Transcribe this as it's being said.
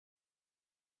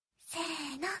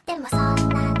のでもそん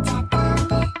なんじゃダ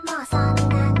メもうそん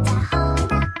なんじゃほ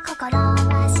ら心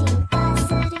は進化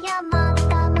するよもっと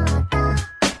もっと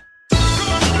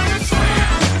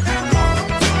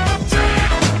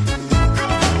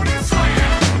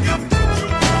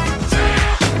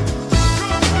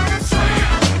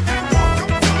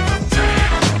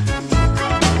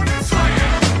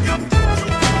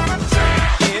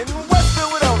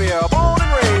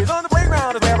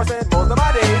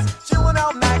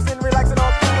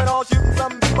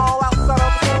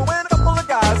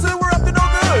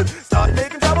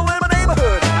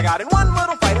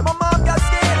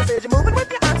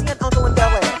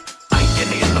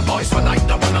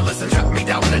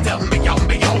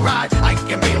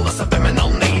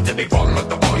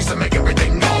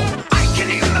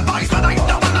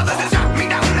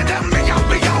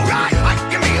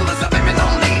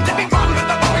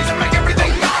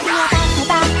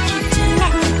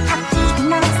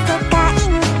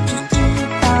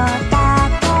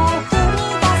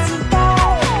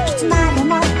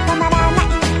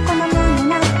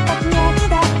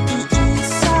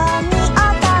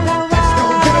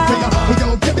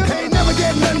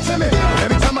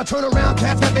Turn around,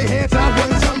 cats got their hands out,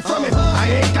 want something from it. I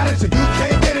ain't got it, so you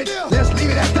can't get it. Let's leave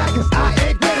it at that, cause I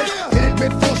ain't with it. Hit it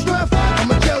with full strength.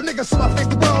 I'm a jail nigga, so I face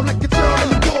the world like a girl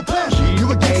and you do a plan.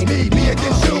 You against me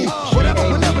against you. Whatever,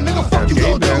 whenever, nigga, fuck you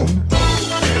gon' do.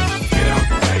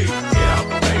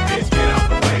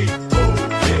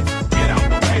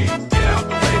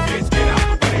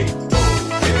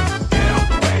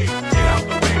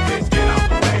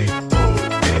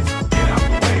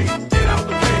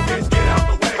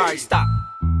 Stop.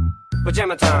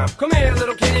 Pajama time. Come here,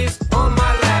 little kitties, on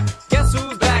my lap. Guess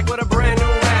who's back with a brand new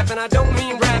rap? And I don't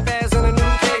mean rap as in a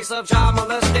new case of child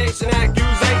molestation.